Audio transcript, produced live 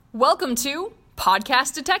Welcome to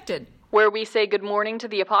Podcast Detected, where we say good morning to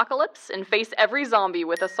the apocalypse and face every zombie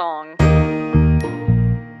with a song.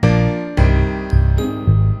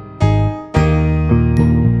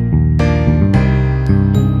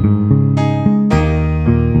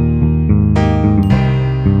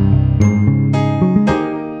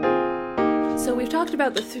 So we've talked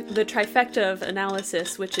about the trifecta of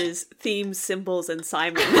analysis, which is themes, symbols, and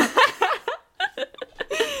Simon.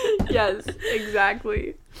 Yes,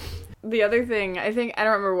 exactly. The other thing, I don't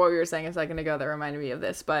remember what we were saying a second ago that reminded me of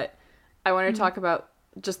this, but I want to talk about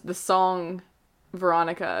just the song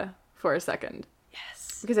Veronica for a second.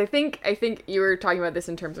 Yes. Because I think you were talking about this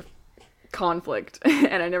in terms of conflict,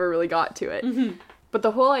 and I never really got to it. Mm-hmm. But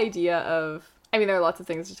the whole idea of, there are lots of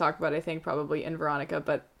things to talk about, I think, probably in Veronica,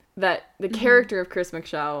 but that the character of Chris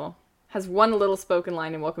McShell has one little spoken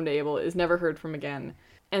line in Welcome to Able, is never heard from again,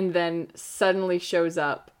 and then suddenly shows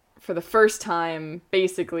up for the first time,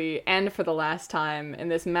 basically, and for the last time, in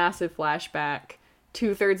this massive flashback,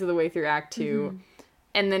 2/3 of the way through Act 2,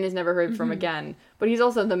 and then is never heard from again. But he's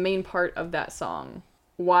also the main part of that song.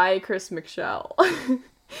 Why Chris McShell?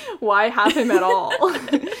 Why have him at all?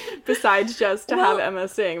 Besides just to have Emma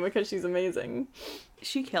sing, because she's amazing.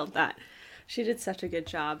 She killed that. She did such a good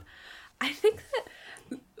job. I think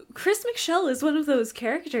that Chris McShell is one of those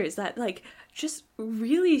characters that, just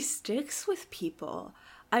really sticks with people.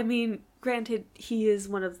 Granted, he is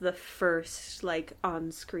one of the first,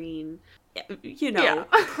 on-screen,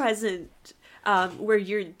 present, where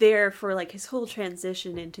you're there for, his whole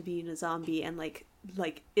transition into being a zombie, and,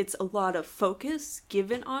 it's a lot of focus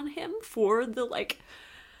given on him for the,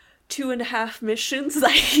 2.5 missions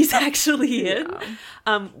that he's actually in,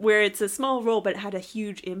 where it's a small role, but it had a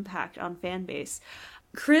huge impact on fan base.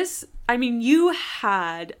 Chris, you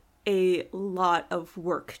had a lot of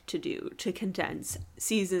work to do to condense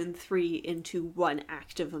season 3 into one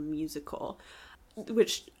act of a musical,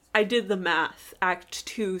 which I did the math. Act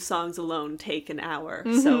 2 songs alone take an hour.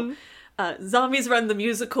 Mm-hmm. So Zombies Run the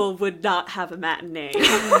Musical would not have a matinee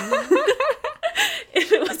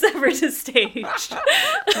if it was ever to stage. It's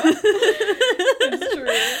true.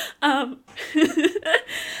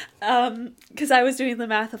 Because I was doing the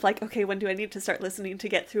math of okay, when do I need to start listening to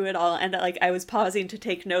get through it all? And I was pausing to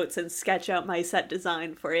take notes and sketch out my set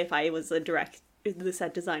design for if I was the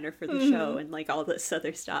set designer for the show and all this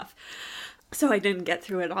other stuff. So I didn't get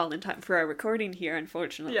through it all in time for our recording here,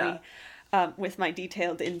 unfortunately. Yeah. With my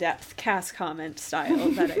detailed, in-depth cast comment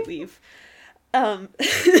style that I leave.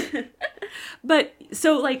 But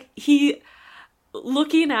so he,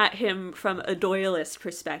 looking at him from a Doyleist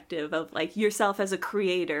perspective of yourself as a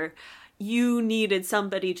creator, you needed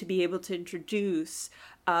somebody to be able to introduce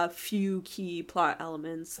a few key plot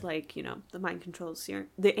elements, the mind control serum,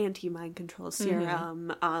 the anti-mind control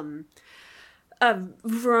serum,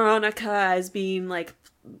 Veronica as being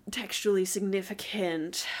textually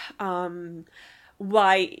significant.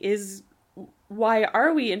 Why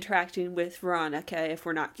are we interacting with Veronica if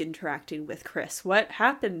we're not interacting with Chris? What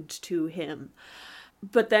happened to him?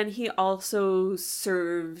 But then he also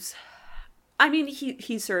serves...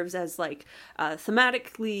 he serves as,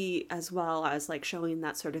 thematically, as well as, showing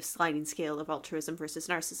that sort of sliding scale of altruism versus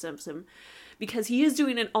narcissism. Because he is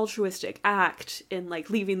doing an altruistic act in,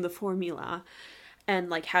 leaving the formula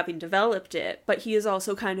and, having developed it. But he is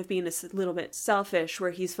also kind of being a little bit selfish,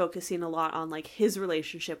 where he's focusing a lot on, his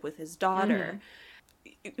relationship with his daughter.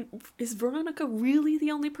 Is Veronica really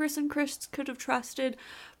the only person Chris could have trusted?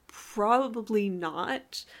 Probably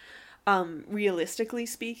not. Realistically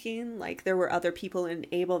speaking, there were other people in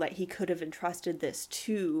Able that he could have entrusted this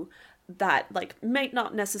to that, might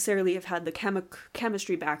not necessarily have had the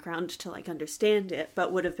chemistry background to, understand it,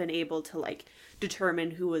 but would have been able to,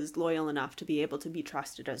 determine who was loyal enough to be able to be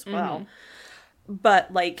trusted as well. But,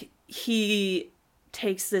 he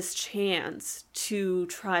takes this chance to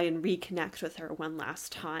try and reconnect with her one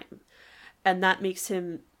last time. And that makes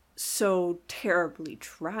him so terribly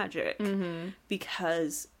tragic,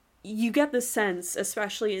 because you get the sense,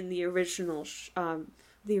 especially in the original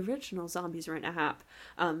Zombies Rent a Hap,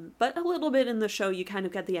 but a little bit in the show, you kind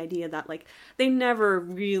of get the idea that they never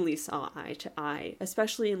really saw eye to eye,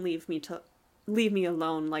 especially in Leave Me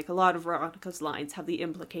Alone. A lot of Veronica's lines have the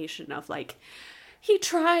implication of he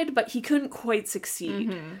tried, but he couldn't quite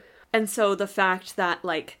succeed. And so the fact that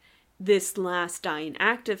this last dying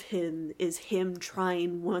act of him is him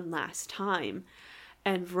trying one last time,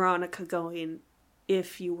 and Veronica going,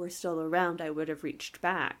 if you were still around, I would have reached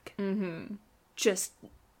back. Just,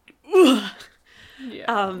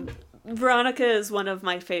 yeah. Veronica is one of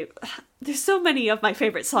my favorite. There's so many of my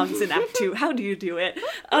favorite songs in Act 2. How do you do it?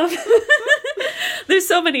 There's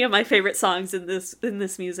so many of my favorite songs in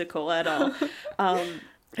this musical at all.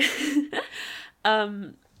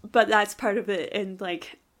 But that's part of it, and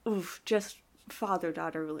like, oof, just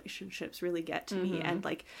father-daughter relationships really get to me, and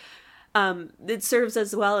like, it serves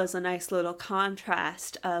as well as a nice little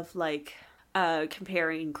contrast of like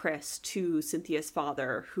comparing Chris to Cynthia's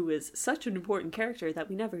father, who is such an important character that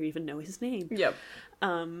we never even know his name. Yep.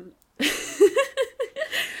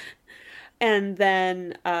 And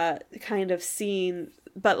then kind of seeing,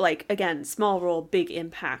 but like, again, small role, big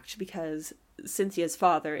impact, because Cynthia's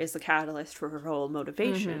father is the catalyst for her whole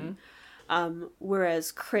motivation.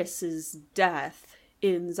 Whereas Chris's death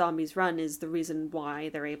in Zombies Run is the reason why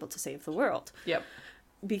they're able to save the world. Yep.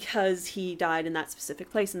 Because he died in that specific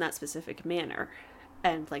place in that specific manner.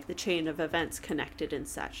 And like the chain of events connected and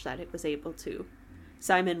such that it was able to,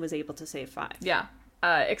 Simon was able to save 5. Yeah.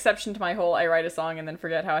 Exception to my whole I write a song and then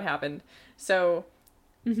forget how it happened. So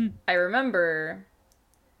I remember,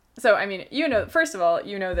 so I mean, you know, first of all,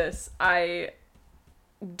 you know this, I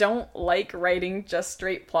don't like writing just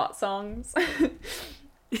straight plot songs.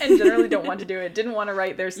 And generally don't want to do it. Didn't want to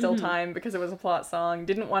write There's Still Time because it was a plot song.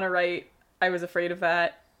 Didn't want to write I Was Afraid of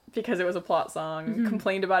That because it was a plot song.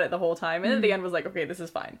 Complained about it the whole time. And at the end was like, okay, this is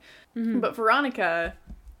fine. But Veronica,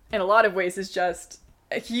 in a lot of ways, is just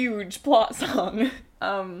a huge plot song.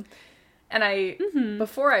 And I,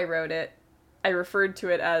 before I wrote it, I referred to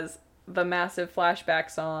it as the massive flashback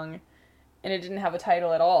song, and it didn't have a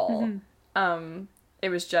title at all. It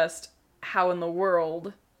was just, how in the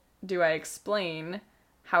world do I explain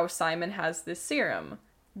how Simon has this serum?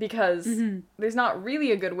 Because there's not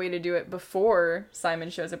really a good way to do it before Simon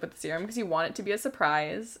shows up with the serum, because you want it to be a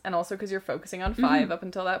surprise, and also because you're focusing on 5 up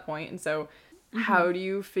until that point, and so how do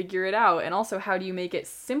you figure it out? And also, how do you make it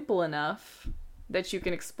simple enough that you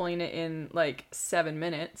can explain it in, like, 7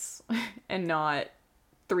 minutes and not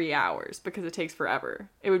 3 hours, because it takes forever.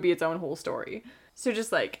 It would be its own whole story. So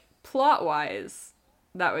just, like, plot-wise,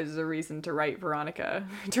 that was a reason to write Veronica,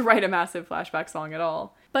 to write a massive flashback song at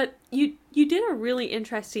all. But you did a really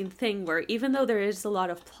interesting thing where, even though there is a lot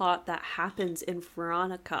of plot that happens in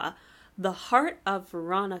Veronica, the heart of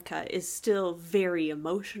Veronica is still very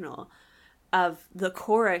emotional. Of the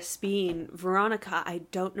chorus being, Veronica, I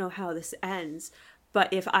don't know how this ends,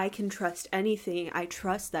 but if I can trust anything, I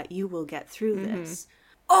trust that you will get through this.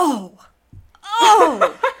 Oh!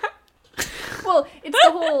 Well,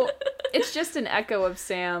 it's just an echo of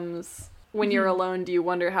Sam's, when you're alone, do you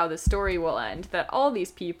wonder how the story will end? That all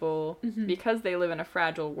these people, because they live in a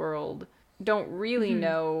fragile world, don't really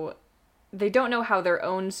know, they don't know how their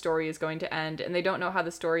own story is going to end, and they don't know how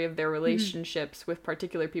the story of their relationships with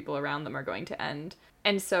particular people around them are going to end.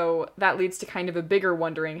 And so that leads to kind of a bigger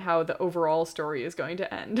wondering how the overall story is going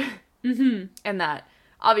to end. And that,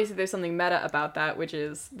 obviously there's something meta about that, which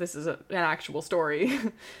is, this is an actual story.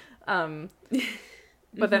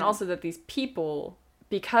 But then also that these people,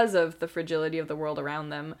 because of the fragility of the world around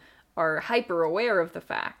them, are hyper aware of the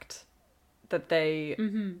fact that they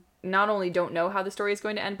not only don't know how the story is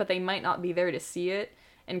going to end, but they might not be there to see it.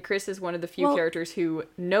 And Chris is one of the few characters who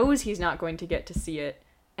knows he's not going to get to see it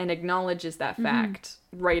and acknowledges that fact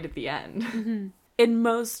right at the end. In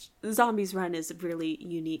most, Zombies Run is really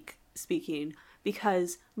unique speaking,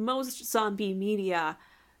 because most zombie media,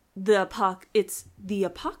 it's the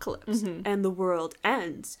apocalypse and the world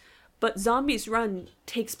ends. But Zombies Run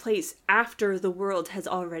takes place after the world has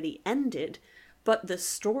already ended, but the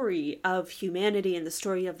story of humanity and the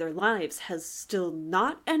story of their lives has still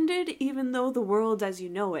not ended, even though the world as you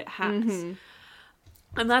know it has.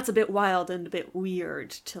 And that's a bit wild and a bit weird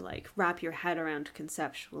to, like, wrap your head around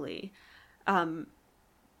conceptually.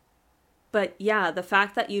 But yeah, the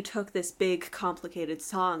fact that you took this big, complicated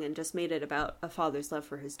song and just made it about a father's love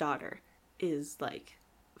for his daughter is, like,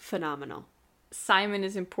 phenomenal. Simon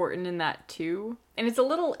is important in that, too. And it's a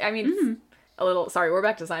little, I mean, sorry, we're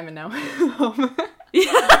back to Simon now.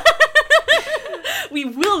 We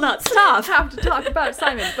will not stop. Have to talk about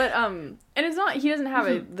Simon. But, and it's not, he doesn't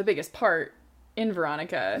have the biggest part in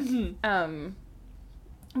Veronica.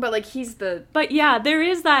 But, like, he's the... But, yeah, there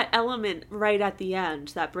is that element right at the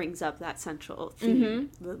end that brings up that central theme,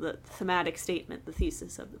 the thematic statement, the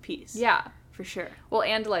thesis of the piece. Yeah. For sure. Well,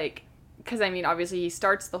 and, like, because, I mean, obviously he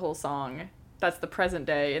starts the whole song, that's the present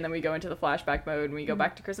day, and then we go into the flashback mode, and we go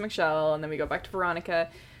back to Chris McShell, and then we go back to Veronica.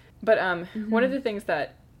 But, one of the things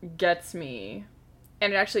that gets me,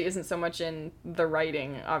 and it actually isn't so much in the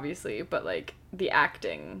writing, obviously, but, like, the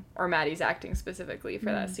acting, or Maddie's acting specifically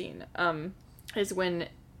for that scene, is when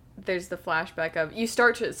there's the flashback of, you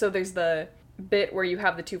start to, so there's the bit where you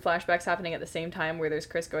have the two flashbacks happening at the same time, where there's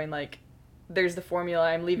Chris going, like, there's the formula,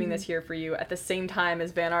 I'm leaving this here for you, at the same time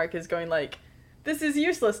as Van Ark is going, like, this is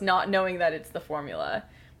useless, not knowing that it's the formula,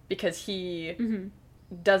 because he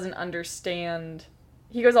doesn't understand.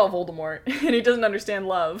 He goes all Voldemort, and he doesn't understand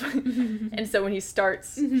love. And so when he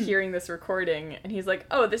starts hearing this recording, and he's like,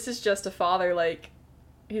 oh, this is just a father, like,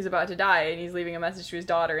 he's about to die, and he's leaving a message to his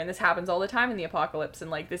daughter, and this happens all the time in the apocalypse,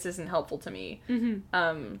 and, like, this isn't helpful to me.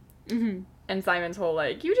 And Simon's whole,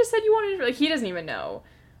 like, you just said you wanted to, like, he doesn't even know.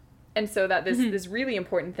 And so that this really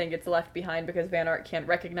important thing gets left behind because Van Art can't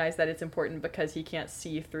recognize that it's important because he can't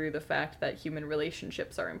see through the fact that human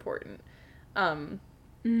relationships are important. And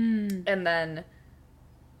then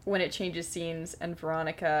when it changes scenes and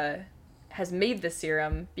Veronica has made the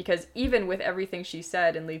serum, because even with everything she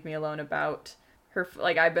said in Leave Me Alone about her,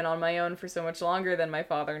 like, I've been on my own for so much longer than my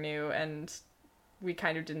father knew, and we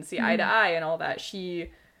kind of didn't see eye to eye and all that,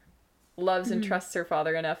 she loves and trusts her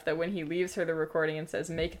father enough that when he leaves her the recording and says,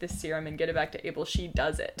 make this serum and get it back to Abel, she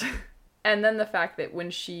does it. And then the fact that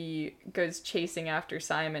when she goes chasing after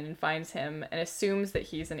Simon and finds him and assumes that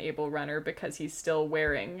he's an Abel runner because he's still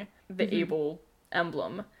wearing the Abel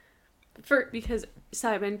emblem. Because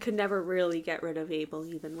Simon could never really get rid of Abel,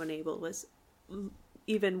 even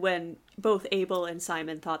when both Abel and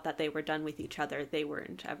Simon thought that they were done with each other, they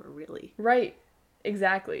weren't ever really. Right.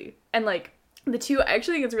 Exactly. And, like, the two, I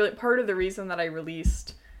actually think it's really part of the reason that I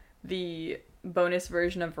released the bonus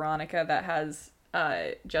version of Veronica that has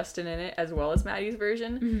Justin in it as well as Maddie's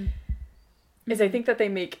version is I think that they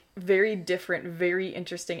make very different, very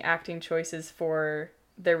interesting acting choices for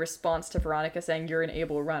their response to Veronica saying, you're an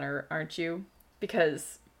able runner, aren't you?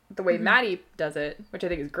 Because the way Maddie does it, which I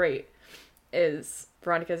think is great, is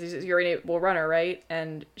Veronica says, you're an able runner, right?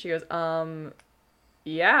 And she goes,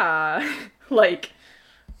 yeah. Like,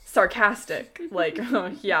 sarcastic, like,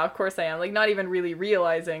 oh, yeah, of course I am, like, not even really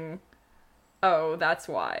realizing, oh, that's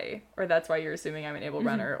why, or that's why you're assuming I'm an able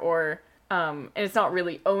runner, or and it's not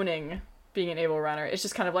really owning being an able runner, it's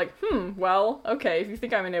just kind of like, well, okay, if you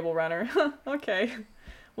think I'm an able runner, okay,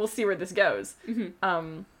 we'll see where this goes.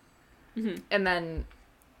 And then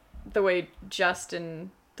the way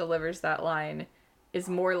Justin delivers that line is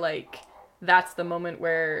more like, that's the moment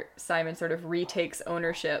where Simon sort of retakes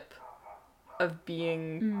ownership of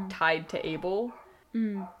being tied to Abel,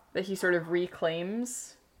 that he sort of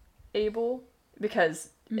reclaims Abel,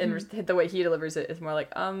 because the way he delivers it is more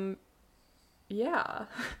like, yeah,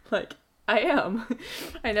 like, I am.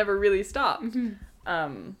 I never really stopped.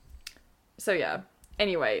 So yeah,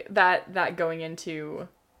 anyway, that going into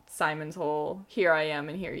Simon's whole, here I am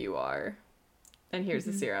and here you are, and here's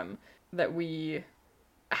the serum, that we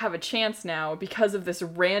have a chance now because of this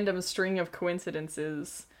random string of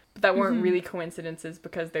coincidences that weren't really coincidences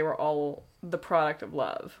because they were all the product of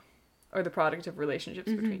love or the product of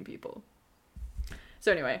relationships between people.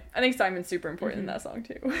 So anyway, I think Simon's super important in that song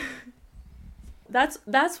too.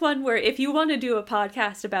 That's one where if you want to do a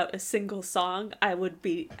podcast about a single song, I would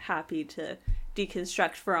be happy to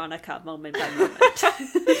deconstruct Veronica moment by moment.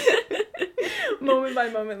 Moment by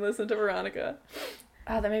moment, listen to Veronica.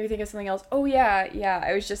 That made me think of something else. Oh yeah.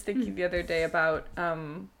 I was just thinking the other day about,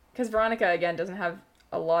 because Veronica, again, doesn't have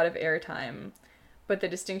a lot of airtime, but the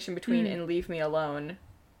distinction between in Leave Me Alone,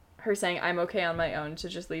 her saying, I'm okay on my own, so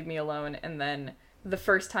just leave me alone, and then the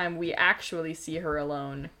first time we actually see her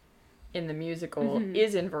alone in the musical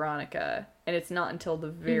is in Veronica, and it's not until the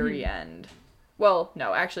very end. Well,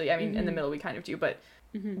 no, actually, I mean, in the middle we kind of do, but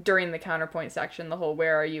during the counterpoint section, the whole,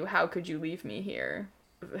 where are you, how could you leave me here?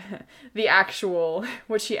 The actual,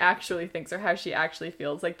 what she actually thinks or how she actually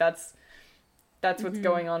feels, like, that's what's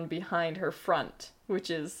going on behind her front, which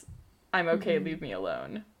is, I'm okay, leave me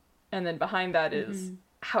alone. And then behind that is,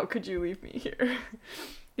 how could you leave me here?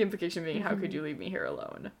 The implication being, how could you leave me here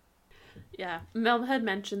alone? Yeah, Mel had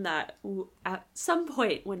mentioned that at some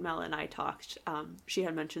point when Mel and I talked, she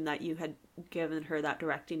had mentioned that you had given her that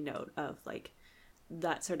directing note of, like,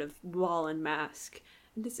 that sort of wall and mask.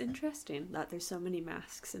 And it's interesting that there's so many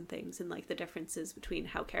masks and things, and, like, the differences between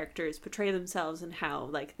how characters portray themselves and how,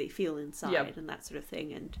 like, they feel inside and that sort of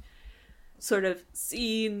thing, and sort of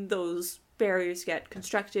seeing those barriers get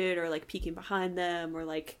constructed or, like, peeking behind them or,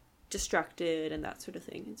 like, destructed and that sort of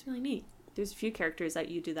thing. It's really neat. There's a few characters that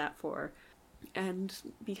you do that for and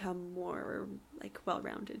become more, like,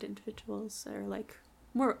 well-rounded individuals, or, like,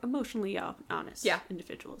 more emotionally honest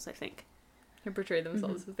individuals, I think. Who portray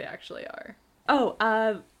themselves as they actually are.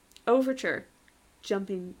 Oh, Overture,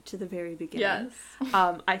 jumping to the very beginning. Yes.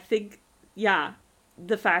 I think,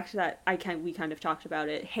 the fact that we kind of talked about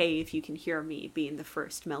it, Hey, If You Can Hear Me being the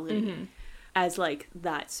first melody, as, like,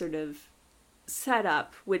 that sort of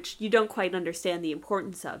setup, which you don't quite understand the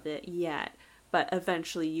importance of it yet, but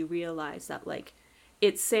eventually you realize that, like,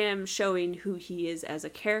 it's Sam showing who he is as a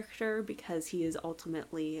character, because he is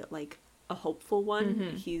ultimately like a hopeful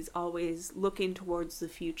one. He's always looking towards the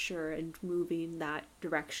future and moving that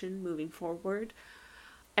direction, moving forward,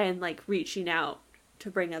 and like reaching out to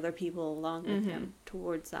bring other people along with him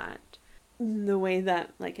towards that. The way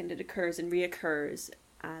that like it occurs and reoccurs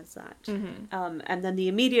as that. And then the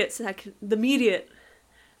immediate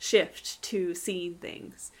shift to seeing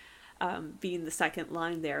things, being the second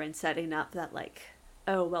line there and setting up that like,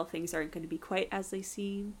 oh, well, things aren't going to be quite as they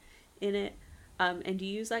seem in it. And you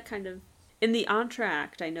use that kind of, in the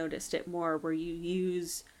entr'acte, I noticed it more, where you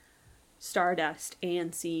use Stardust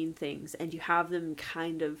and Seeing Things, and you have them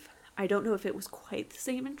kind of, I don't know if it was quite the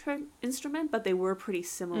same instrument, but they were pretty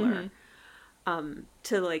similar,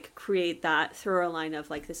 to like create that through a line of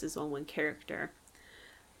like, this is all one character.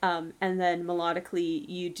 And then melodically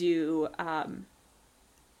you do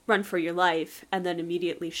Run for Your Life, and then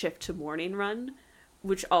immediately shift to Morning Run,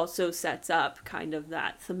 which also sets up kind of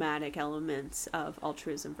that thematic elements of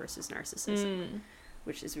altruism versus narcissism,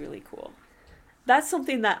 which is really cool. That's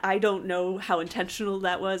something that I don't know how intentional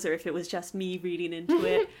that was, or if it was just me reading into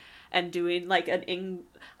it and doing like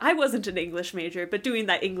I wasn't an English major, but doing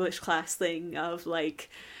that English class thing of like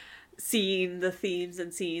seeing the themes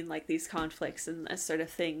and seeing like these conflicts and this sort of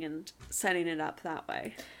thing and setting it up that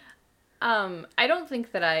way. I don't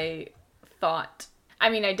think that I thought, I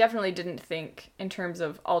mean, I definitely didn't think in terms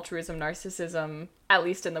of altruism, narcissism, at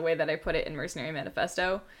least in the way that I put it in Mercenary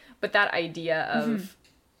Manifesto, but that idea of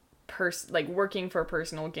like working for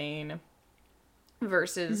personal gain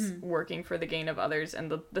versus working for the gain of others,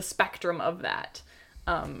 and the spectrum of that,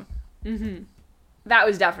 that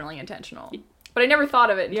was definitely intentional. But I never thought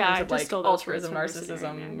of it in terms of like altruism,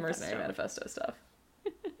 narcissism, Mercenary Manifesto stuff.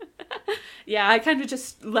 Yeah, I kind of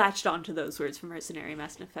just latched onto those words from Mercenary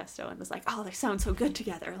Manifesto and was like, oh, they sound so good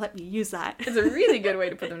together. Let me use that. It's a really good way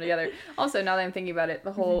to put them together. Also, now that I'm thinking about it,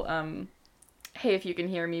 the whole, Hey, If You Can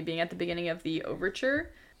Hear Me being at the beginning of the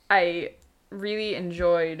overture, I really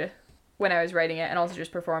enjoyed when I was writing it and also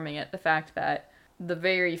just performing it, the fact that the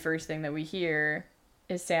very first thing that we hear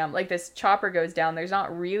is Sam. Like, this chopper goes down. There's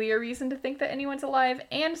not really a reason to think that anyone's alive,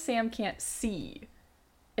 and Sam can't see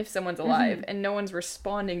if someone's alive, and no one's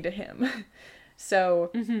responding to him.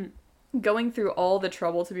 So going through all the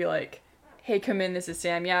trouble to be like, hey, come in, this is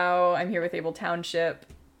Sam Yao, I'm here with Able Township,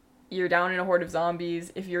 you're down in a horde of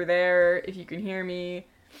zombies, if you're there, if you can hear me,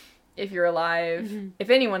 if you're alive, if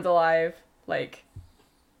anyone's alive, like,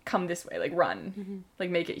 come this way, like, run, like,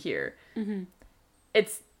 make it here.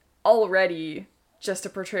 It's already just a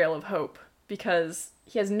portrayal of hope, because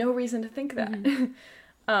he has no reason to think that.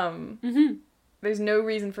 There's no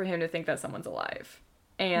reason for him to think that someone's alive.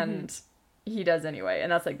 And he does anyway.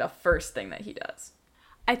 And that's like the first thing that he does.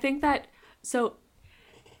 I think that, so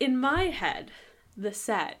in my head, the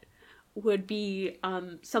set would be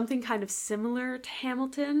something kind of similar to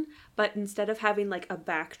Hamilton, but instead of having like a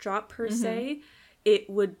backdrop per se, it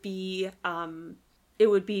would be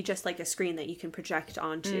just like a screen that you can project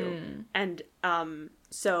onto. And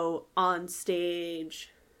so on stage,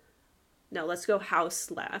 no, let's go house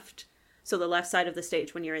left. So the left side of the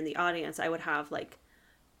stage, when you're in the audience, I would have like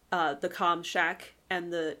the comm shack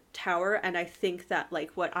and the tower. And I think that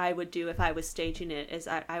like what I would do if I was staging it is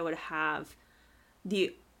I would have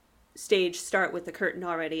the stage start with the curtain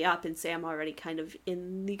already up and Sam already kind of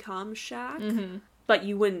in the comm shack. But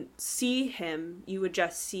you wouldn't see him. You would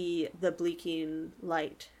just see the blinking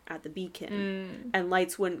light at the beacon. And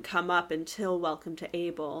lights wouldn't come up until Welcome to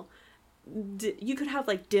Able. You could have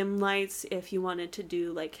like dim lights if you wanted to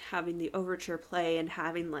do like having the overture play and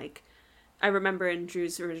having like, I remember in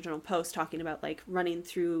Drew's original post talking about like running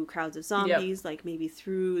through crowds of zombies, like maybe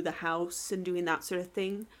through the house and doing that sort of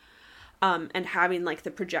thing. And having like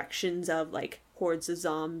the projections of like hordes of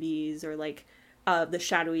zombies or like the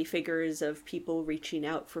shadowy figures of people reaching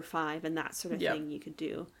out for Five and that sort of thing you could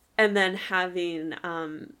do. And then having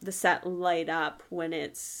the set light up when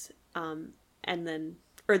it's, and then,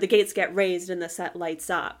 or the gates get raised and the set lights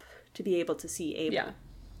up to be able to see Able.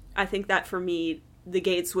 I think that for me, the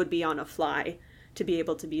gates would be on a fly to be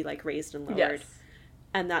able to be like raised and lowered.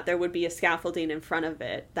 And that there would be a scaffolding in front of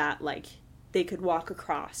it that like they could walk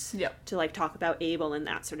across to like talk about Able and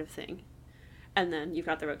that sort of thing. And then you've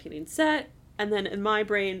got the rotating set. And then in my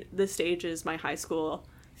brain, the stage is my high school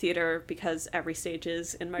theater because every stage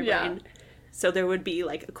is in my brain. So there would be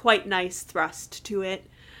like a quite nice thrust to it.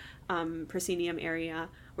 Proscenium area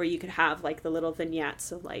where you could have like the little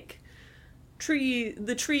vignettes of like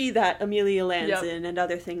the tree that Amelia lands in and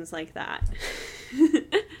other things like that.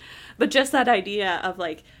 But just that idea of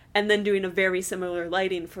like, and then doing a very similar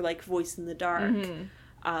lighting for like Voice in the Dark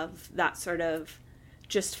of that sort of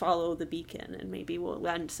just follow the beacon and maybe we'll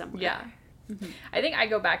end somewhere. Yeah. I think I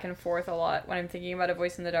go back and forth a lot when I'm thinking about A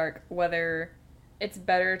Voice in the Dark, whether it's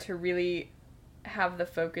better to really have the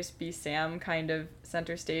focus be Sam kind of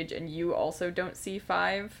center stage and you also don't see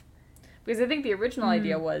Five. Because I think the original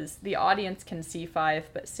idea was the audience can see Five,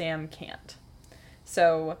 but Sam can't.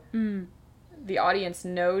 So the audience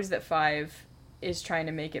knows that Five is trying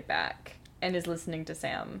to make it back and is listening to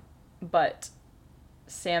Sam, but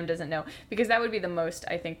Sam doesn't know. Because that would be the most,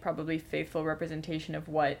 I think, probably faithful representation of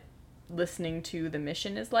what listening to the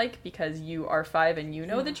mission is like, because you are Five and you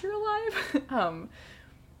know that you're alive.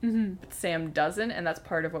 But Sam doesn't, and that's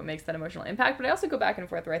part of what makes that emotional impact. But I also go back and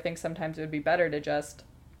forth where I think sometimes it would be better to just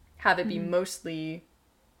have it be mostly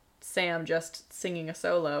Sam just singing a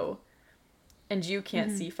solo, and you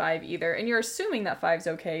can't see Five either. And you're assuming that Five's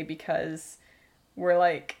okay because we're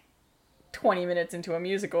like 20 minutes into a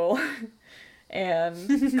musical,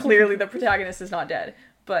 and clearly the protagonist is not dead.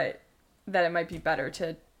 But that it might be better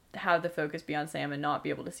to have the focus be on Sam and not be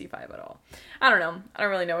able to see Five at all. I don't know. I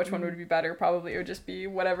don't really know which one would be better. Probably it would just be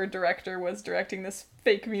whatever director was directing this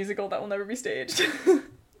fake musical that will never be staged.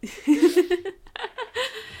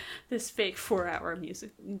 This fake 4-hour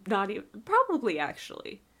music. Not even... Probably,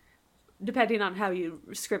 actually. Depending on how you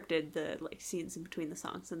scripted the like scenes in between the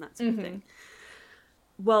songs and that sort of thing.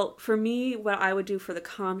 Well, for me, what I would do for the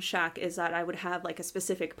comm shack is that I would have like a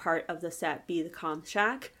specific part of the set be the comm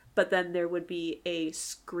shack, but then there would be a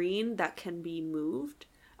screen that can be moved,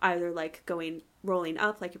 either like rolling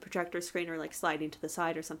up like a projector screen or like sliding to the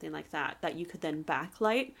side or something like that you could then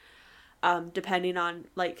backlight, depending on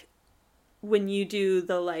like when you do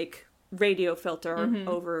the like radio filter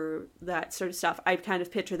over that sort of stuff. I'd kind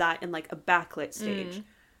of picture that in like a backlit stage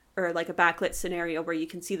or like a backlit scenario where you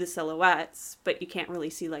can see the silhouettes, but you can't really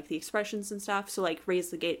see like the expressions and stuff. So like Raise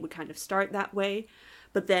the Gate would kind of start that way.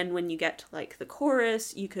 But then when you get to, like, the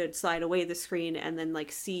chorus, you could slide away the screen and then,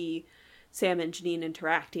 like, see Sam and Janine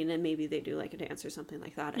interacting, and maybe they do, like, a dance or something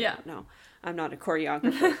like that. I don't know. I'm not a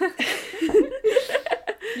choreographer.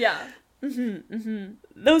 Yeah.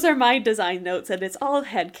 Those are my design notes, and it's all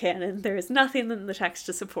headcanon. There is nothing in the text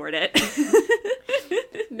to support it.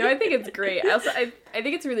 No, I think it's great. I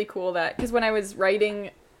think it's really cool that, because when I was writing,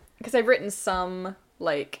 because I've written some,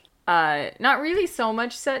 like... not really so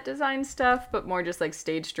much set design stuff, but more just like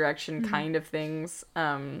stage direction kind of things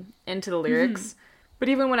into the lyrics. But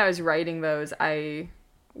even when I was writing those, I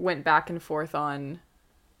went back and forth on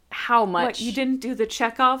how much... What, you didn't do the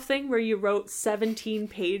Chekhov thing where you wrote 17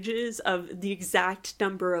 pages of the exact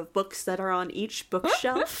number of books that are on each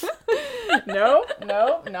bookshelf? No,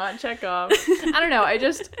 not Chekhov. I don't know,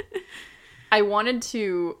 I wanted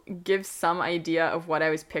to give some idea of what I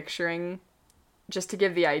was picturing, just to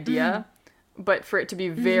give the idea, but for it to be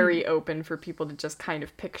very open for people to just kind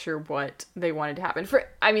of picture what they wanted to happen.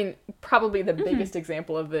 Probably the biggest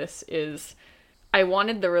example of this is I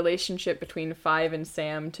wanted the relationship between Five and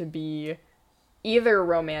Sam to be either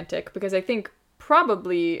romantic, because I think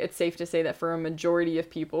probably it's safe to say that for a majority of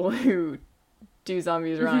people who do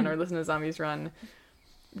Zombies Run or listen to Zombies Run,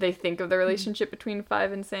 they think of the relationship between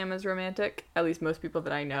Five and Sam as romantic, at least most people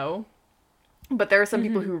that I know. But there are some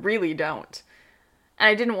people who really don't. And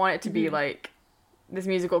I didn't want it to be like, this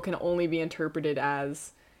musical can only be interpreted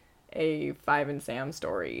as a Five and Sam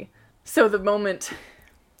story. So the moment,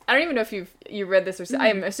 I don't even know if you read this, or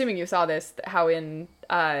I'm assuming you saw this, how in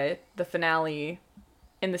the finale,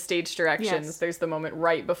 in the stage directions, there's the moment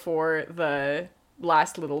right before the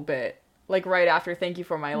last little bit, like right after Thank You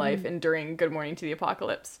for My Life and during Good Morning to the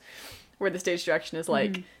Apocalypse, where the stage direction is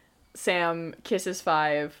like, Sam kisses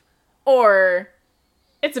Five, or...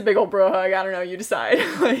 it's a big old bro hug, I don't know, you decide.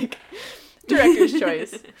 Like, director's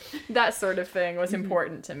choice. That sort of thing was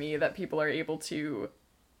important to me, that people are able to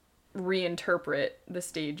reinterpret the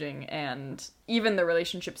staging and even the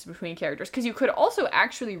relationships between characters. Because you could also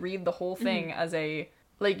actually read the whole thing as a...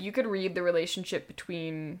 like, you could read the relationship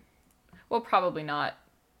between... well, probably not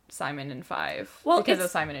Simon and Five, because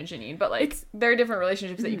of Simon and Janine. But, like, there are different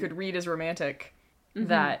relationships that you could read as romantic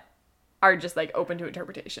that are just, like, open to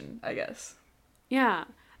interpretation, I guess. Yeah.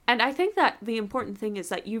 And I think that the important thing is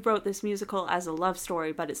that you wrote this musical as a love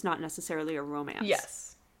story, but it's not necessarily a romance.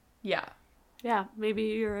 Yes. Yeah. Yeah. Maybe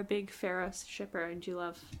you're a big Ferris shipper and you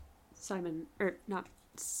love Simon, or not,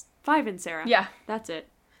 Five and Sarah. Yeah. That's it.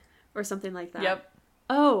 Or something like that. Yep.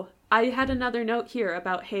 Oh, I had another note here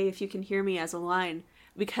about Hey, If You Can Hear Me as a line,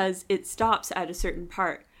 because it stops at a certain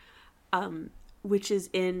part, which is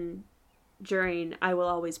during I Will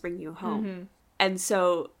Always Bring You Home. And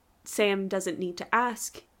so... Sam doesn't need to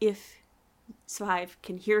ask if Five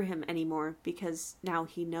can hear him anymore, because now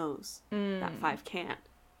he knows that Five can't.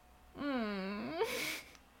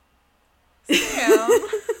 Sam.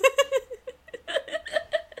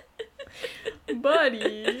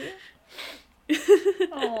 Buddy.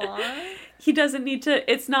 Aww. He doesn't need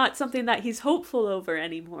to, it's not something that he's hopeful over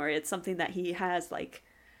anymore. It's something that he has, like,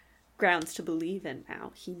 grounds to believe in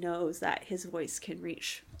now. He knows that his voice can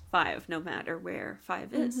reach 5 no matter where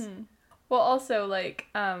 5 is. Mm-hmm. Well, also, like,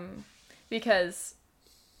 because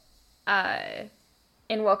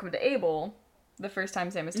in Welcome to Abel, the first time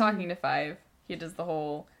Sam is talking to 5, he does the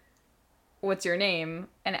whole, what's your name?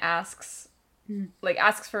 And asks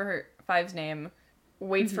for 5's name,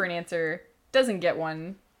 waits for an answer, doesn't get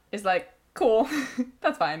one, is like, cool,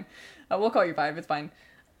 that's fine. We'll call you 5, it's fine.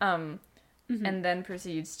 And then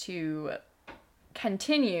proceeds to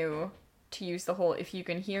continue to use the whole, if you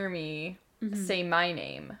can hear me, say my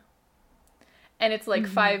name. And it's like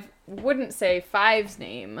 5 wouldn't say 5's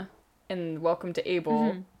name in Welcome to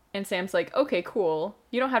Abel. And Sam's like, okay, cool.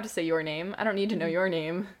 You don't have to say your name. I don't need to know your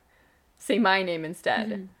name. Say my name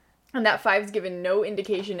instead. And that 5's given no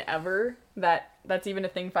indication ever that that's even a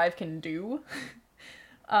thing 5 can do.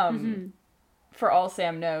 For all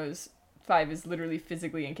Sam knows, 5 is literally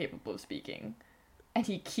physically incapable of speaking. And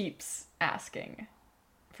he keeps asking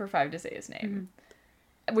for 5 to say his name.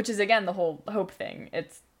 Which is, again, the whole hope thing.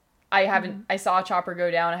 It's, I saw a chopper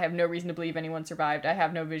go down. I have no reason to believe anyone survived. I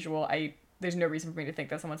have no visual. There's no reason for me to think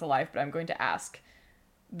that someone's alive, but I'm going to ask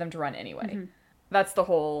them to run anyway. That's the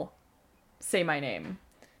whole say my name.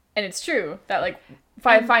 And it's true that, like,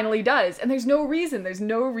 5 finally does. And there's no reason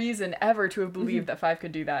ever to have believed that 5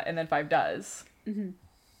 could do that, and then 5 does. You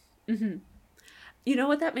know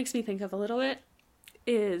what that makes me think of a little bit?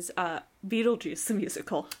 Is Beetlejuice, the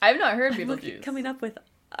musical. I've not heard Beetlejuice. Coming up with...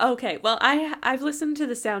 Okay, well, I've listened to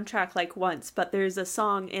the soundtrack, like, once, but there's a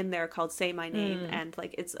song in there called Say My Name, and,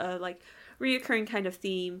 like, it's a, like, reoccurring kind of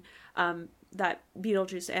theme that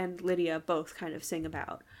Beetlejuice and Lydia both kind of sing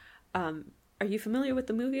about. Are you familiar with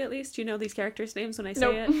the movie, at least? Do you know these characters' names when I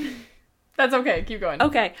say it? That's okay. Keep going.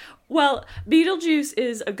 Okay. Well, Beetlejuice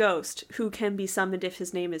is a ghost who can be summoned if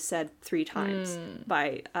his name is said 3 times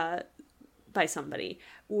by somebody.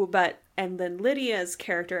 And then Lydia's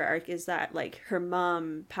character arc is that, like, her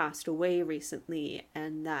mom passed away recently,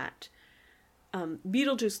 and that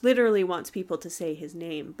Beetlejuice literally wants people to say his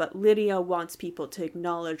name, but Lydia wants people to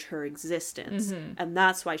acknowledge her existence, and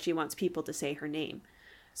that's why she wants people to say her name.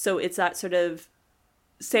 So it's that sort of,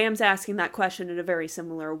 Sam's asking that question in a very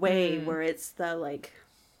similar way, where it's the, like,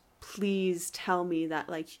 please tell me that,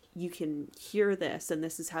 like, you can hear this, and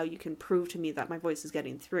this is how you can prove to me that my voice is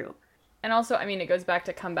getting through. And also, I mean, it goes back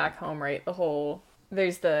to Come Back Home, right? The whole, he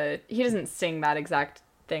doesn't sing that exact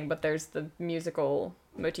thing, but there's the musical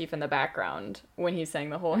motif in the background when he's saying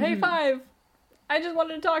the whole, hey, 5, I just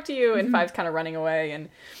wanted to talk to you, and 5's kind of running away, and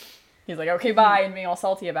he's like, okay, bye, and being all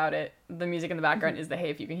salty about it. The music in the background is the, hey,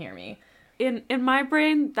 if you can hear me. In my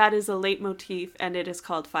brain, that is a leitmotif, and it is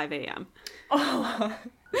called 5 a.m. Oh,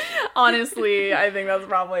 honestly, I think that's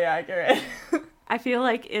probably accurate. I feel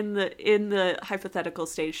like in the hypothetical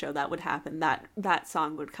stage show that would happen, that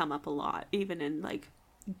song would come up a lot, even in, like,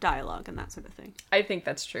 dialogue and that sort of thing. I think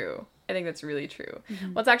that's true. I think that's really true.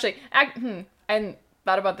 Well, it's actually, I hadn't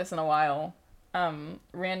thought about this in a while.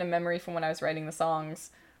 Random memory from when I was writing the songs.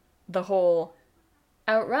 The whole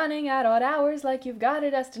outrunning at odd hours like you've got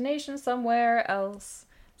a destination somewhere else.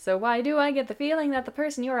 So why do I get the feeling that the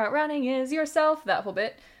person you're outrunning is yourself? That whole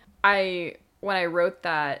bit. When I wrote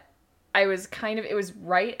that, it was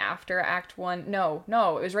right after Act 1. No,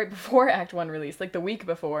 it was right before Act 1 released, like the week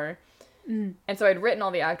before. And so I'd written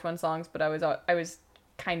all the Act 1 songs, but I was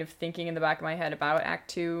kind of thinking in the back of my head about Act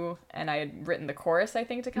 2, and I had written the chorus, I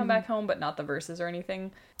think, to Come Back Home, but not the verses or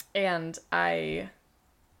anything. And I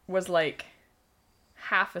was, like,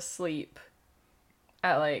 half asleep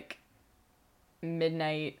at, like,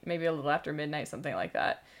 midnight, maybe a little after midnight, something like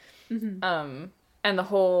that. And the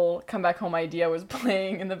whole Come Back Home idea was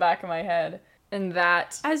playing in the back of my head. And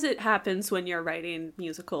that... As it happens when you're writing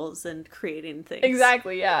musicals and creating things.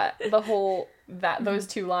 Exactly, yeah. The whole... those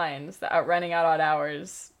 2 lines, the outrunning at odd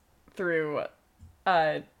hours through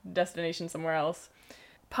destination somewhere else,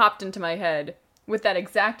 popped into my head with that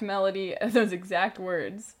exact melody and those exact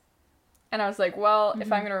words. And I was like, well, if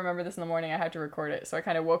I'm going to remember this in the morning, I have to record it. So I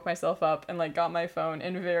kind of woke myself up and, like, got my phone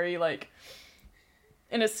and very, like,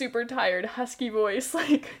 in a super tired, husky voice,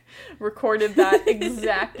 like, recorded that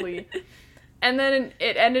exactly. And then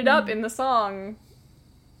it ended up in the song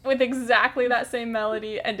with exactly that same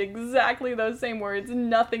melody and exactly those same words.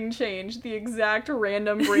 Nothing changed. The exact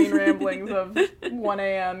random brain ramblings of 1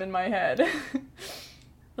 a.m. in my head.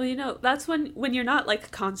 Well, you know, that's when you're not like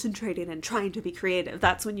concentrating and trying to be creative.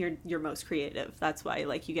 That's when you're most creative. That's why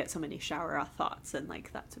like you get so many shower thoughts and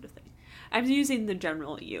like that sort of thing. I'm using the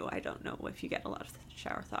general you. I don't know if you get a lot of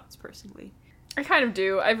shower thoughts personally. I kind of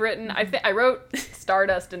do. I wrote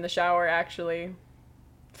Stardust in the shower, actually.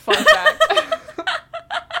 Fun fact.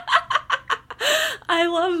 I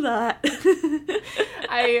love that.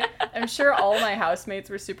 I'm sure all my housemates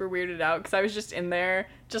were super weirded out because I was just in there,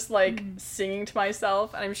 just like singing to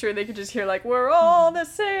myself, and I'm sure they could just hear like, "We're all the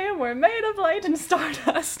same. We're made of light and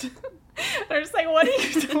stardust." They're just like, "What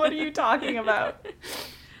are you talking about?"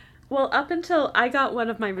 Well, up until I got one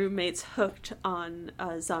of my roommates hooked on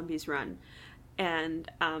Zombies Run, and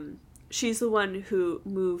she's the one who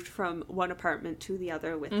moved from one apartment to the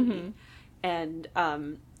other with me, and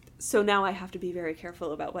so now I have to be very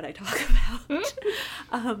careful about what I talk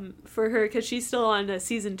about for her, because she's still on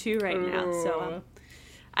season 2 right now. So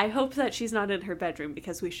I hope that she's not in her bedroom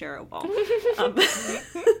because we share a wall.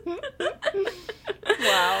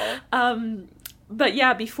 Wow. But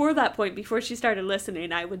yeah, before that point, before she started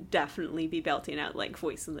listening, I would definitely be belting out like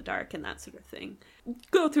Voice in the Dark and that sort of thing.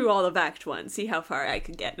 Go through all of Act 1, see how far I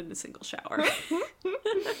could get in a single shower.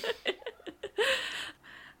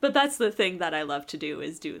 But that's the thing that I love to do,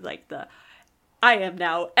 is do like I am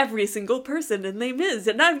now every single person in Les Mis,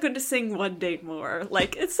 and I'm going to sing One Day More.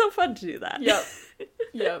 Like, it's so fun to do that.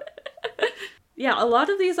 Yep. Yeah, a lot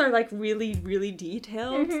of these are like really, really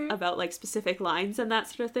detailed about like specific lines and that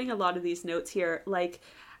sort of thing. A lot of these notes here, like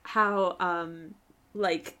how,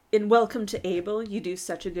 like in Welcome to Abel, you do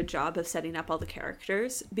such a good job of setting up all the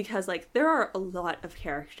characters, because like there are a lot of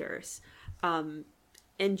characters.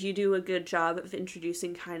 And you do a good job of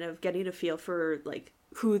introducing, kind of getting a feel for like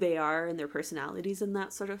who they are and their personalities and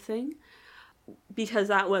that sort of thing. Because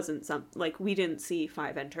that wasn't like we didn't see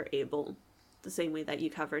Five enter Abel the same way that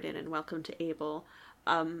you covered it in Welcome to Abel.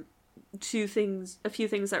 A few things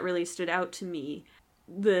that really stood out to me.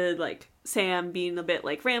 The like Sam being a bit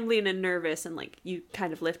like rambling and nervous, and like you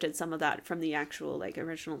kind of lifted some of that from the actual like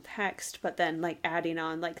original text, but then like adding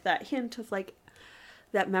on like that hint of like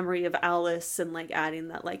that memory of Alice, and like adding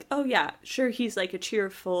that like, oh yeah, sure, he's like a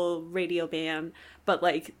cheerful radio man, but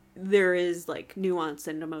like there is like nuance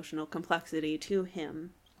and emotional complexity to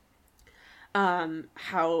him.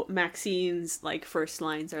 How Maxine's like first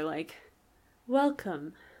lines are like,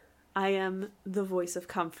 "Welcome, I am the voice of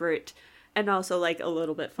comfort," and also like a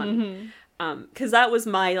little bit funny. Because that was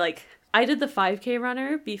my like, I did the 5K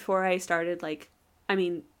runner before I started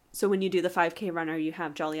so when you do the 5K runner, you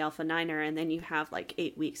have Jolly Alpha Niner, and then you have like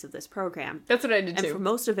 8 weeks of this program. That's what I did too. And for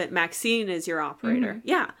most of it, Maxine is your operator.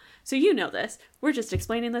 Yeah. So you know this. We're just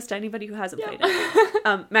explaining this to anybody who hasn't played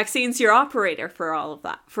it. Maxine's your operator for all of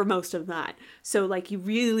that, for most of that. So like you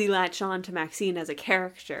really latch on to Maxine as a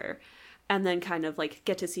character, and then kind of like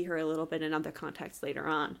get to see her a little bit in other contexts later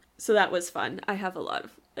on. So that was fun. I have a lot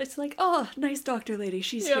of, it's like, oh, nice doctor lady,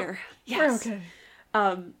 she's here. Yes. We're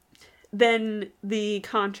okay. Then the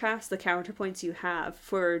contrast, the counterpoints you have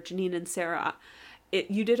for Janine and Sarah,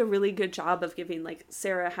 you did a really good job of giving, like,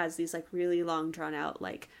 Sarah has these like really long drawn out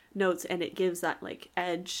like notes, and it gives that like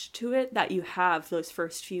edge to it that you have those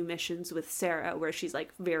first few missions with Sarah where she's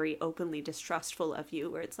like very openly distrustful of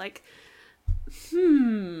you, where it's like,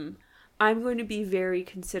 I'm going to be very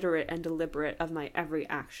considerate and deliberate of my every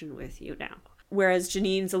action with you now. Whereas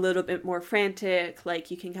Janine's a little bit more frantic, like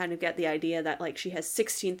you can kind of get the idea that like she has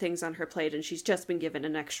 16 things on her plate and she's just been given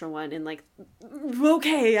an extra one, and like,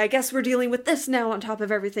 okay, I guess we're dealing with this now on top of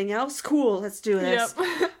everything else. Cool, let's do this.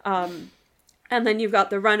 Yep. And then you've got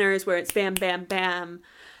the runners where it's bam, bam, bam.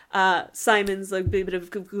 Simon's like a bit of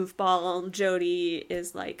goofball. Jody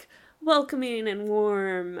is like welcoming and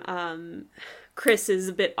warm. Chris is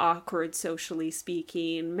a bit awkward socially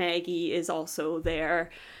speaking. Maggie is also there.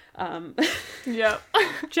 Yep.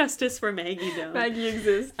 Justice for Maggie, though. Maggie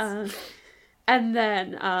exists. And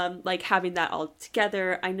then, like, having that all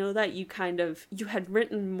together, I know that you had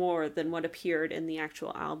written more than what appeared in the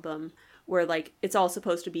actual album, where, like, it's all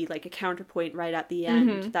supposed to be, like, a counterpoint right at the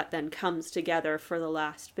end that then comes together for the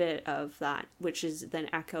last bit of that, which is then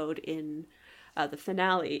echoed in the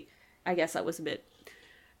finale. I guess that was a bit...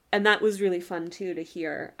 And that was really fun, too, to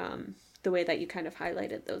hear the way that you kind of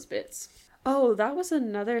highlighted those bits. Oh, that was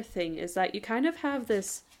another thing, is that you kind of have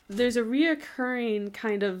this... There's a reoccurring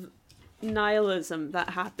kind of nihilism that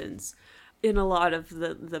happens in a lot of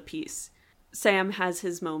the piece. Sam has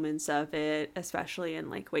his moments of it, especially in,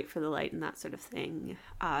 like, Wait for the Light and that sort of thing.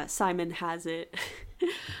 Simon has it.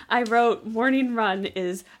 I wrote, Morning Run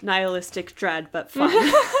is nihilistic dread, but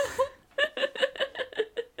fun.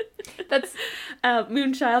 That's...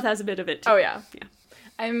 Moonchild has a bit of it, too. Oh, yeah.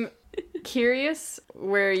 Yeah. curious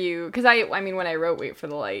where you, because I mean, when I wrote Wait for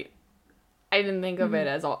the Light, I didn't think of it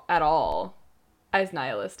as at all as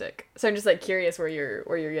nihilistic. So I'm just like curious where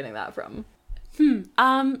you're getting that from.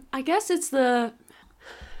 I guess it's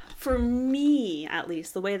for me, at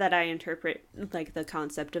least, the way that I interpret, like, the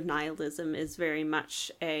concept of nihilism is very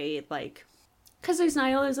much a, like, because there's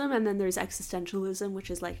nihilism and then there's existentialism,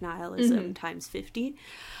 which is, like, nihilism times 50.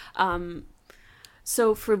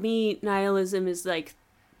 So for me, nihilism is, like,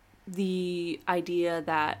 the idea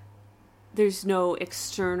that there's no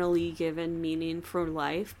externally given meaning for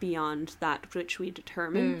life beyond that which we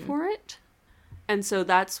determine for it. And so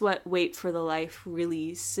that's what Wait for the Life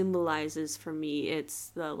really symbolizes for me. It's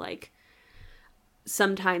the, like,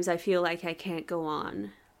 sometimes I feel like I can't go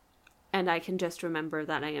on, and I can just remember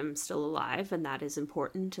that I am still alive, and that is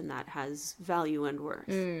important, and that has value and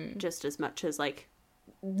worth, just as much as, like,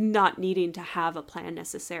 not needing to have a plan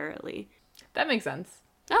necessarily. That makes sense.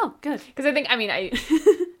 Oh, good. Because I think, I mean,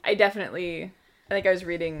 I definitely, I think I was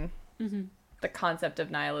reading the concept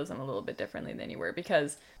of nihilism a little bit differently than you were,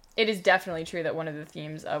 because it is definitely true that one of the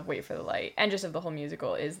themes of Wait for the Light, and just of the whole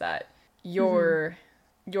musical, is that your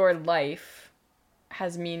life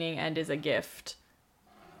has meaning and is a gift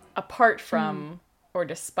apart from or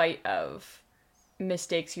despite of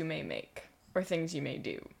mistakes you may make or things you may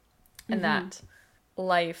do. And that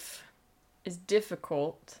life is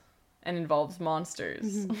difficult and involves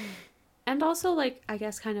monsters. And also, like, I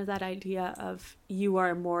guess kind of that idea of you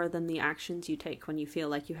are more than the actions you take when you feel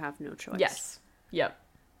like you have no choice. Yes. Yep.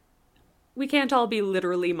 We can't all be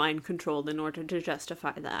literally mind controlled in order to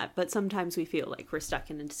justify that, but sometimes we feel like we're stuck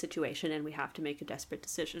in a situation and we have to make a desperate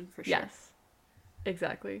decision, for sure. Yes.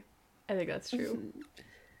 Exactly. I think that's true.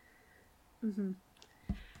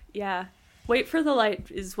 Yeah. Wait for the Light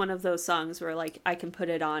is one of those songs where, like, I can put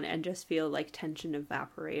it on and just feel, like, tension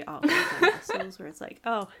evaporate off of my muscles, where it's like,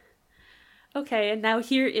 oh, okay, and now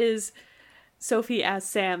here is Sophie as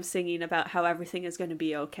Sam singing about how everything is going to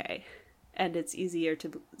be okay. And it's easier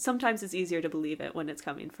to, sometimes it's easier to believe it when it's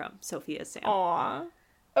coming from Sophie as Sam. Aww.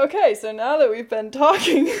 Okay, so now that we've been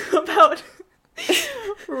talking about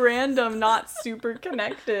random, not super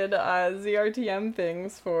connected ZRTM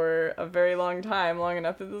things for a very long time, long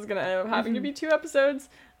enough that this is going to end up having to be 2 episodes,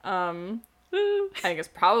 I think it's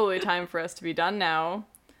probably time for us to be done now.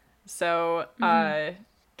 So,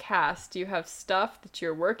 Cass, do you have stuff that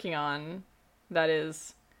you're working on that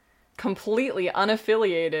is completely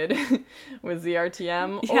unaffiliated with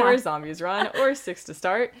ZRTM or Zombies Run or Six to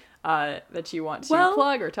Start that you want to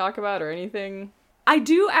plug or talk about or anything? I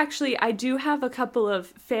do have a couple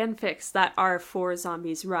of fanfics that are for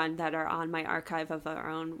Zombies Run that are on my archive of our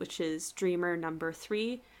own, which is Dreamer number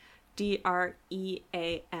 3, DREAMER,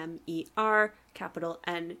 capital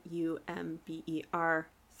NUMBER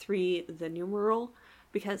 3, the numeral,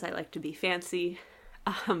 because I like to be fancy.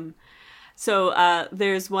 So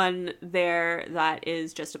there's one there that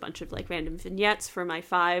is just a bunch of, like, random vignettes for my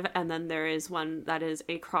 5, and then there is one that is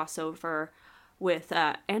a crossover with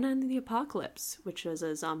Anna and the Apocalypse, which was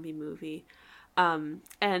a zombie movie.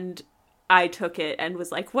 And I took it and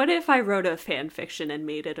was like, what if I wrote a fan fiction and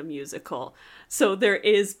made it a musical? So there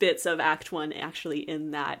is bits of Act 1 actually in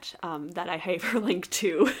that, that I hyperlink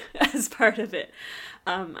to as part of it.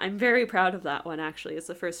 I'm very proud of that one, actually. It's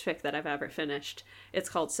the first fic that I've ever finished. It's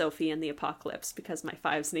called Sophie and the Apocalypse because my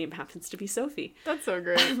 5's name happens to be Sophie. That's so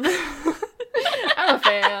great. I'm a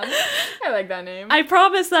fan. I like that name. I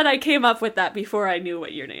promise that I came up with that before I knew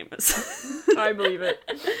what your name is. I believe it.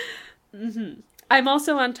 I'm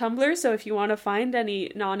also on Tumblr, so if you want to find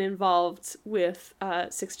any non-involved with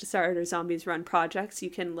Six to Start or Zombies Run projects, you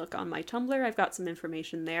can look on my Tumblr. I've got some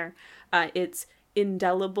information there. It's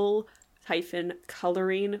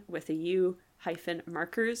indelible-coloring with a U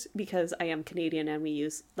 -markers, because I am Canadian and we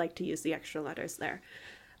like to use the extra letters there.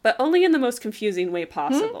 But only in the most confusing way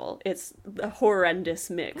possible. It's a horrendous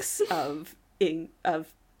mix of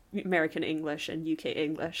American English and UK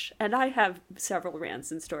English, and I have several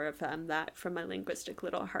rants in store of that from my linguistic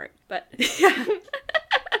little heart. But yeah.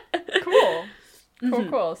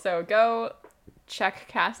 Cool. So go check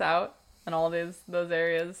Cass out in all those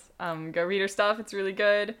areas. Go read her stuff. It's really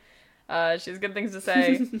good. She has good things to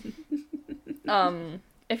say.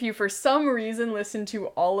 If you for some reason listen to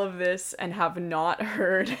all of this and have not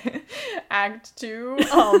heard Act 2,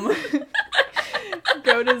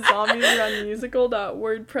 go to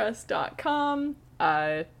zombiesrunmusical.wordpress.com.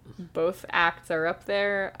 Both acts are up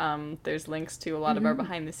there. There's links to a lot of our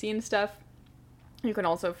behind the scenes stuff. You can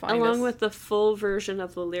also find along us... with the full version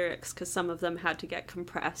of the lyrics, because some of them had to get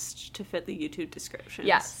compressed to fit the YouTube descriptions.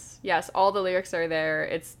 Yes, all the lyrics are there.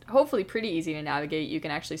 It's hopefully pretty easy to navigate. You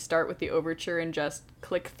can actually start with the overture and just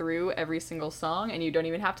click through every single song, and you don't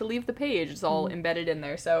even have to leave the page. It's all embedded in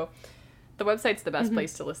there. So the website's the best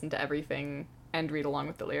place to listen to everything and read along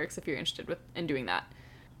with the lyrics if you're interested in doing that.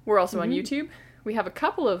 We're also on YouTube. We have a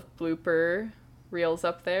couple of blooper reels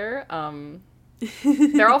up there.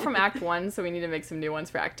 They're all from Act 1, so we need to make some new ones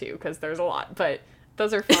for Act 2, because there's a lot, but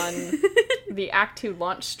those are fun. The Act 2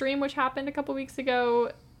 launch stream, which happened a couple weeks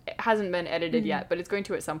ago, it hasn't been edited yet, but it's going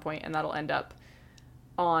to at some point, and that'll end up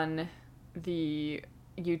on the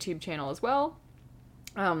YouTube channel as well.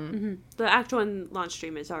 The Act 1 launch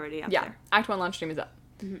stream is already up there. Yeah, Act 1 launch stream is up.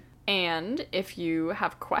 And if you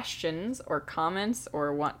have questions or comments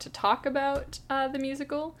or want to talk about the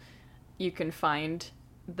musical, you can find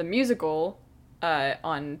the musical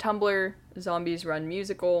on Tumblr, Zombies Run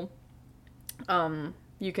Musical.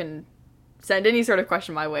 You can send any sort of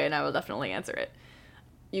question my way and I will definitely answer it.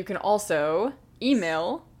 You can also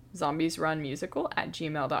email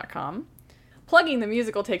zombiesrunmusical@gmail.com. Plugging the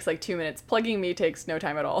musical takes like 2 minutes. Plugging me takes no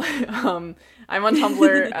time at all. I'm on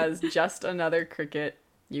Tumblr as Just Another Cricket.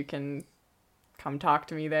 You can come talk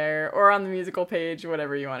to me there or on the musical page,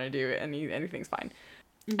 whatever you want to do. Anything's fine.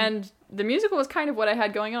 And the musical was kind of what I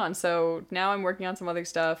had going on, so now I'm working on some other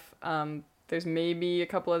stuff. There's maybe a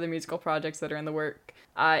couple other musical projects that are in the work.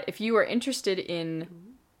 If you are interested in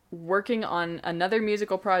working on another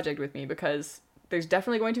musical project with me, because there's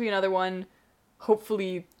definitely going to be another one,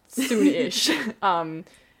 hopefully soon-ish,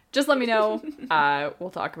 just let me know. We'll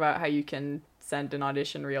talk about how you can send an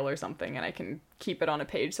audition reel or something, and I can keep it on a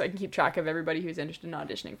page so I can keep track of everybody who's interested in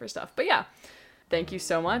auditioning for stuff. But yeah, thank you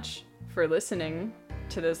so much for listening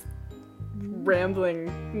to this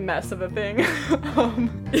rambling mess of a thing.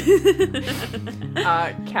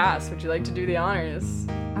 Cass, would you like to do the honors?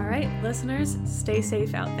 All right, listeners, stay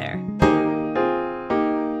safe out there.